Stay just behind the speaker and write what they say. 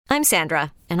I'm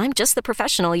Sandra, and I'm just the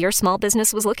professional your small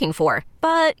business was looking for.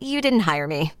 But you didn't hire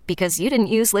me because you didn't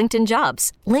use LinkedIn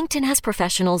Jobs. LinkedIn has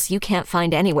professionals you can't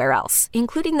find anywhere else,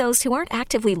 including those who aren't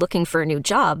actively looking for a new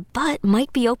job, but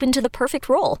might be open to the perfect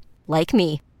role, like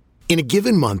me. In a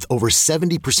given month, over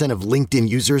 70% of LinkedIn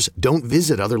users don't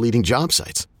visit other leading job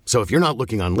sites. So if you're not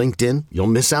looking on LinkedIn, you'll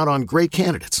miss out on great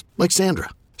candidates like Sandra.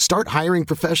 Start hiring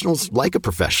professionals like a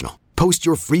professional. Post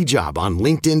your free job on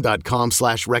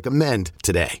linkedin.com/recommend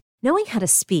today. Knowing how to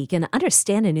speak and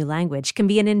understand a new language can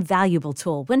be an invaluable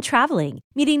tool when traveling,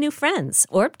 meeting new friends,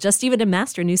 or just even to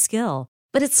master a new skill.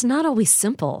 But it's not always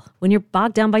simple when you're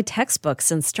bogged down by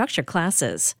textbooks and structured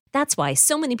classes. That's why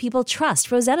so many people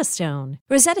trust Rosetta Stone.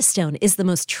 Rosetta Stone is the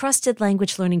most trusted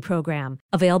language learning program,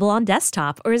 available on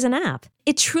desktop or as an app.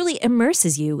 It truly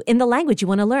immerses you in the language you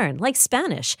want to learn, like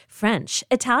Spanish, French,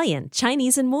 Italian,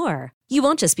 Chinese, and more. You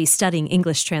won't just be studying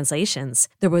English translations.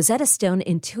 The Rosetta Stone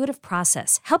intuitive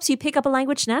process helps you pick up a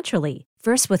language naturally,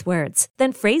 first with words,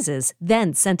 then phrases,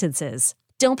 then sentences.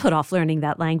 Don't put off learning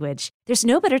that language. There's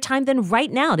no better time than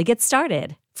right now to get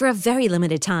started. For a very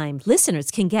limited time,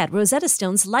 listeners can get Rosetta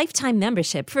Stone's lifetime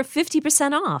membership for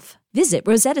 50% off. Visit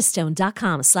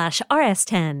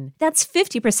rosettastone.com/rs10. That's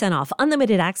 50% off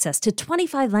unlimited access to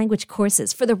 25 language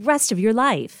courses for the rest of your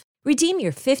life. Redeem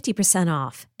your 50%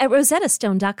 off at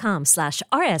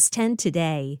rosettastone.com/rs10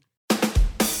 today.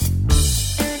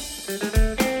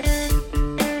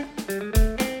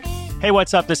 Hey,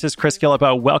 what's up? This is Chris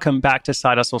Guillebeau. Welcome back to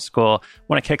Side Hustle School. I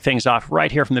want to kick things off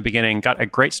right here from the beginning. Got a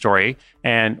great story,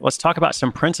 and let's talk about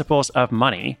some principles of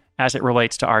money as it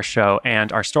relates to our show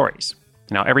and our stories.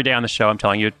 Now, every day on the show, I'm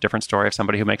telling you a different story of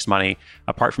somebody who makes money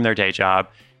apart from their day job.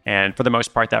 And for the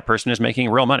most part, that person is making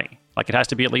real money. Like it has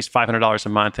to be at least $500 a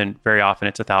month, and very often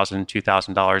it's $1,000,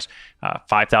 $2,000,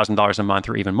 $5,000 a month,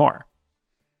 or even more.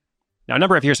 Now, a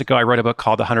number of years ago, I wrote a book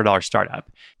called The $100 Startup.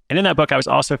 And in that book, I was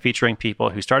also featuring people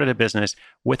who started a business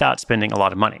without spending a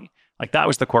lot of money. Like that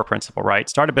was the core principle, right?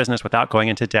 Start a business without going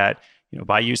into debt,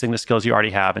 by using the skills you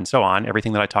already have and so on,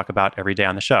 everything that I talk about every day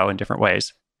on the show in different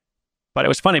ways. But it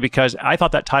was funny because I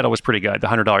thought that title was pretty good, The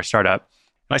 $100 Startup.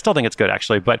 And I still think it's good,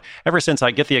 actually. But ever since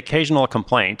I get the occasional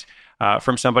complaint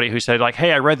from somebody who said, like,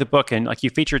 hey, I read the book and like you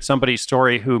featured somebody's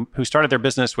story who started their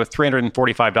business with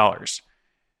 $345.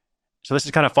 So this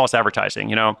is kind of false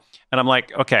advertising, And I'm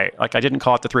like, okay, like I didn't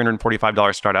call it the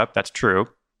 $345 startup. That's true.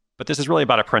 But this is really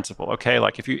about a principle, okay?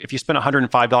 Like if you spend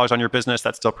 $105 on your business,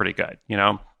 that's still pretty good,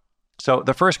 So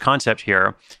the first concept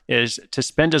here is to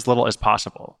spend as little as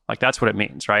possible. Like that's what it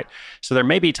means, right? So there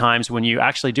may be times when you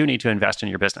actually do need to invest in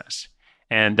your business.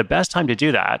 And the best time to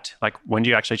do that, like when do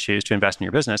you actually choose to invest in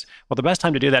your business? Well, the best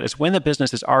time to do that is when the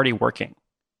business is already working.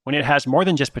 When it has more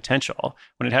than just potential,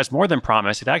 when it has more than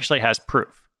promise, it actually has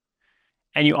proof.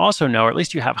 And you also know, or at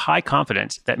least you have high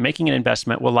confidence, that making an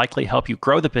investment will likely help you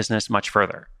grow the business much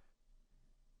further.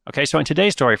 Okay, so in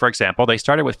today's story, for example, they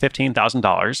started with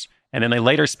 $15,000 and then they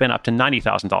later spent up to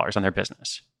 $90,000 on their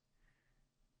business.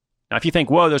 Now, if you think,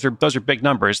 whoa, those are big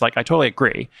numbers, like I totally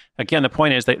agree. Again, the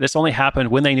point is that this only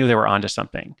happened when they knew they were onto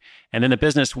something. And then the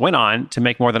business went on to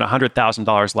make more than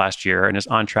 $100,000 last year and is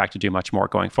on track to do much more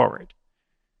going forward.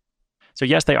 So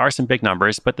yes, they are some big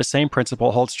numbers, but the same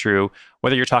principle holds true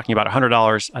whether you're talking about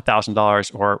 $100,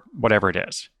 $1,000, or whatever it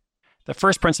is. The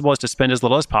first principle is to spend as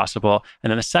little as possible,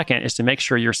 and then the second is to make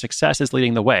sure your success is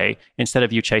leading the way instead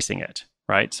of you chasing it,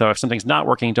 right? So if something's not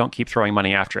working, don't keep throwing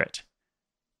money after it.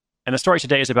 And the story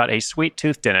today is about a sweet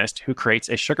tooth dentist who creates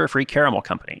a sugar-free caramel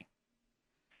company.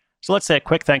 So let's say a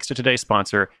quick thanks to today's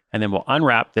sponsor, and then we'll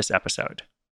unwrap this episode.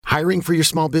 Hiring for your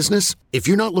small business? If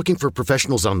you're not looking for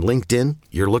professionals on LinkedIn,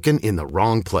 you're looking in the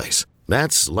wrong place.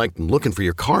 That's like looking for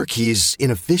your car keys in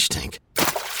a fish tank.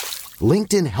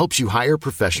 LinkedIn helps you hire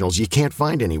professionals you can't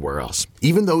find anywhere else,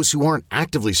 even those who aren't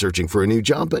actively searching for a new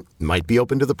job but might be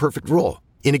open to the perfect role.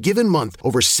 In a given month,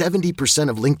 over 70%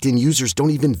 of LinkedIn users don't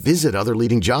even visit other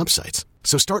leading job sites.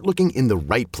 So start looking in the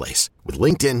right place. With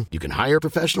LinkedIn, you can hire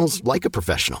professionals like a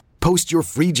professional. Post your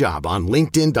free job on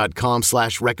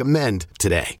linkedin.com/recommend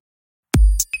today.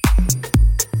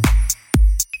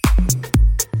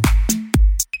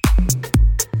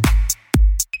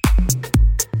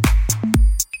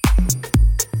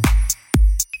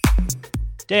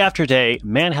 Day after day,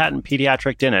 Manhattan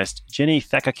pediatric dentist Ginny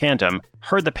Thekakandam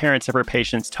heard the parents of her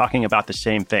patients talking about the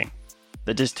same thing,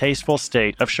 the distasteful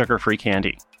state of sugar-free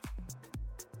candy.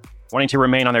 Wanting to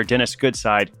remain on their dentist's good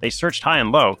side, they searched high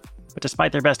and low, but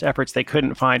despite their best efforts, they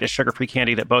couldn't find a sugar-free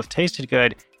candy that both tasted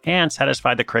good and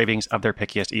satisfied the cravings of their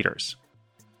pickiest eaters.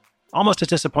 Almost as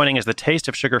disappointing as the taste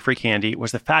of sugar-free candy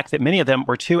was the fact that many of them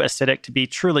were too acidic to be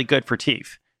truly good for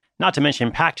teeth, not to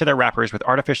mention packed to their wrappers with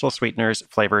artificial sweeteners,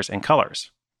 flavors, and colors.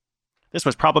 This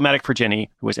was problematic for Ginny,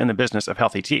 who was in the business of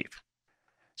healthy teeth.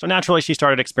 So naturally, she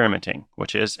started experimenting,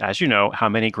 which is, as you know, how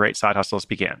many great side hustles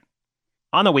begin.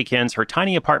 On the weekends, her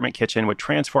tiny apartment kitchen would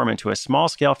transform into a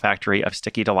small-scale factory of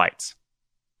sticky delights.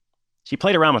 She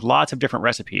played around with lots of different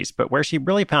recipes, but where she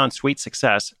really found sweet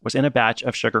success was in a batch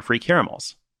of sugar-free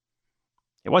caramels.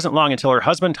 It wasn't long until her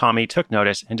husband Tommy took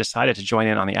notice and decided to join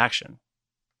in on the action.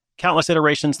 Countless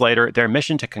iterations later, their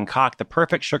mission to concoct the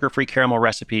perfect sugar-free caramel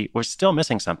recipe was still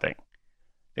missing something.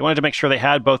 They wanted to make sure they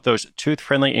had both those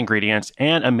tooth-friendly ingredients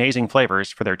and amazing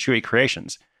flavors for their chewy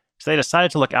creations, so they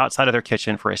decided to look outside of their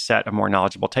kitchen for a set of more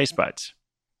knowledgeable taste buds.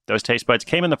 Those taste buds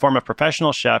came in the form of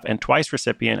professional chef and twice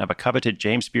recipient of a coveted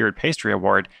James Beard Pastry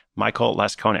Award, Michael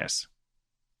Lesconis.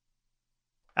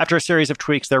 After a series of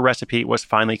tweaks, their recipe was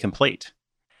finally complete.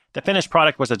 The finished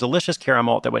product was a delicious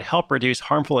caramel that would help reduce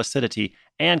harmful acidity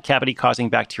and cavity-causing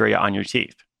bacteria on your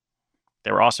teeth.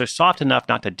 They were also soft enough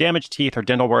not to damage teeth or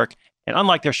dental work, and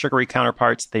unlike their sugary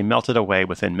counterparts, they melted away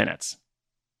within minutes.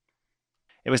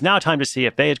 It was now time to see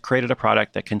if they had created a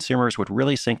product that consumers would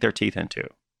really sink their teeth into.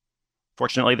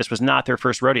 Fortunately, this was not their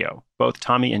first rodeo. Both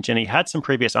Tommy and Ginny had some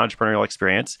previous entrepreneurial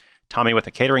experience, Tommy with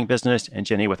a catering business and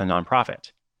Ginny with a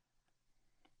nonprofit.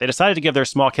 They decided to give their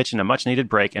small kitchen a much-needed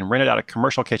break and rented out a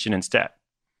commercial kitchen instead.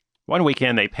 One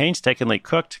weekend, they painstakingly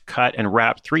cooked, cut, and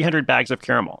wrapped 300 bags of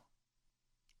caramel.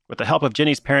 With the help of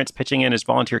Ginny's parents pitching in as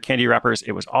volunteer candy wrappers,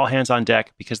 it was all hands on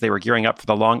deck because they were gearing up for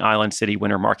the Long Island City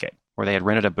Winter Market, where they had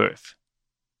rented a booth.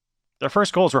 Their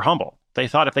first goals were humble. They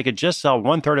thought if they could just sell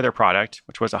 1/3 of their product,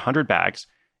 which was 100 bags,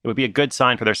 it would be a good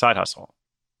sign for their side hustle.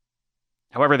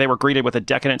 However, they were greeted with a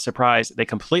decadent surprise. They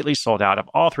completely sold out of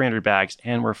all 300 bags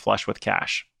and were flush with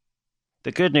cash.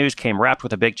 The good news came wrapped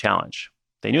with a big challenge.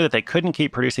 They knew that they couldn't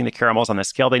keep producing the caramels on the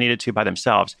scale they needed to by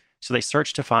themselves, so they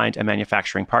searched to find a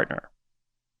manufacturing partner.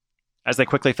 As they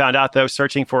quickly found out, though,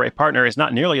 searching for a partner is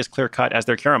not nearly as clear-cut as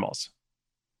their caramels.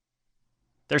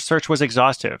 Their search was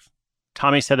exhaustive.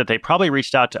 Tommy said that they probably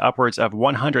reached out to upwards of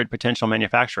 100 potential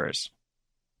manufacturers.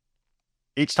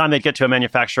 Each time they'd get to a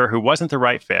manufacturer who wasn't the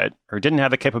right fit or didn't have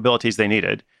the capabilities they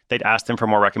needed, they'd ask them for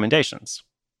more recommendations.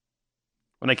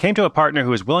 When they came to a partner who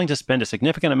was willing to spend a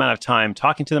significant amount of time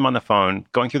talking to them on the phone,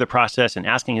 going through the process and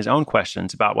asking his own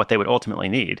questions about what they would ultimately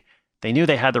need, they knew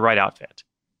they had the right outfit.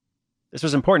 This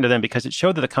was important to them because it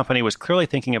showed that the company was clearly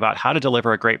thinking about how to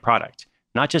deliver a great product,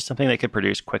 not just something they could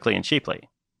produce quickly and cheaply.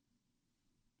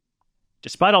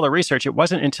 Despite all the research, it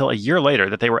wasn't until a year later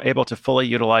that they were able to fully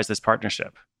utilize this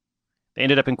partnership. They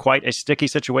ended up in quite a sticky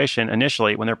situation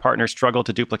initially when their partner struggled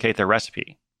to duplicate their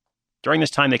recipe. During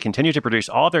this time, they continued to produce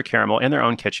all of their caramel in their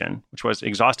own kitchen, which was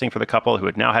exhausting for the couple who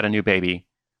had now had a new baby.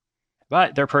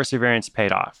 But their perseverance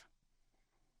paid off.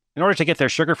 In order to get their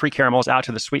sugar-free caramels out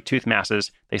to the sweet tooth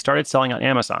masses, they started selling on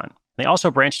Amazon. They also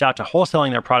branched out to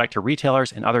wholesaling their product to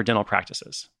retailers and other dental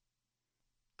practices.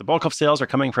 The bulk of sales are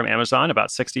coming from Amazon, about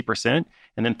 60%,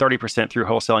 and then 30% through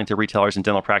wholesaling to retailers and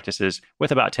dental practices,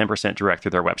 with about 10% direct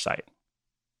through their website.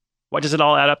 What does it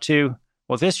all add up to?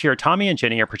 Well, this year, Tommy and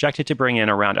Ginny are projected to bring in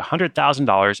around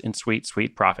 $100,000 in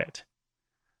sweet profit.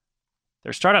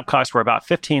 Their startup costs were about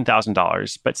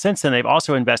 $15,000, but since then, they've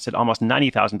also invested almost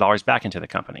 $90,000 back into the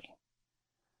company.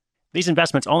 These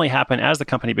investments only happen as the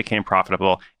company became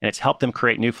profitable, and it's helped them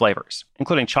create new flavors,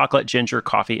 including chocolate, ginger,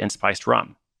 coffee, and spiced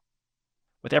rum.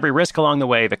 With every risk along the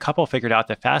way, the couple figured out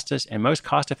the fastest and most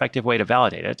cost-effective way to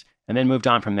validate it, and then moved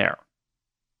on from there.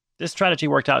 This strategy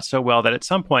worked out so well that at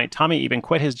some point, Tommy even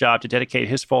quit his job to dedicate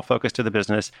his full focus to the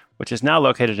business, which is now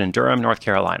located in Durham, North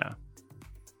Carolina.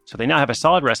 So they now have a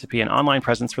solid recipe and online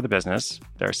presence for the business.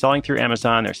 They're selling through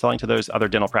Amazon. They're selling to those other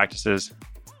dental practices.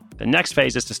 The next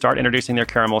phase is to start introducing their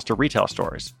caramels to retail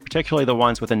stores, particularly the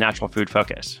ones with a natural food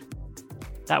focus.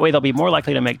 That way, they'll be more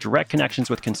likely to make direct connections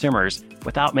with consumers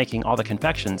without making all the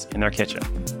confections in their kitchen.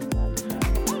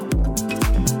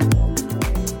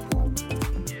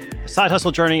 The side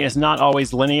hustle journey is not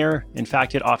always linear. In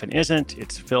fact, it often isn't.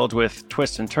 It's filled with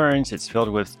twists and turns. It's filled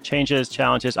with changes,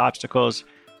 challenges, obstacles,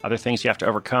 other things you have to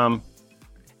overcome.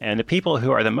 And the people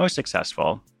who are the most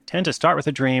successful tend to start with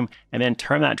a dream and then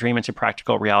turn that dream into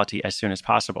practical reality as soon as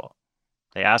possible.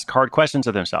 They ask hard questions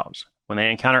of themselves. When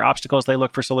they encounter obstacles, they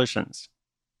look for solutions.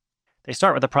 They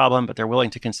start with a problem, but they're willing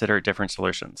to consider different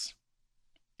solutions.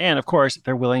 And of course,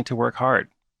 they're willing to work hard.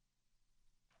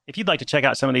 If you'd like to check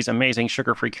out some of these amazing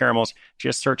sugar-free caramels,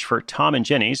 just search for Tom and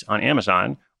Ginny's on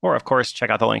Amazon, or of course, check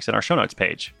out the links in our show notes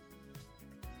page.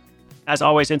 As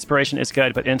always, inspiration is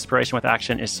good, but inspiration with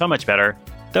action is so much better.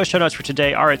 Those show notes for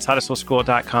today are at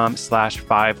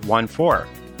sidehustleschool.com/514.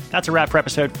 That's a wrap for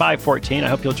episode 514. I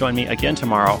hope you'll join me again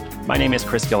tomorrow. My name is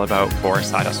Chris Guillebeau for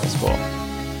Side Hustle School.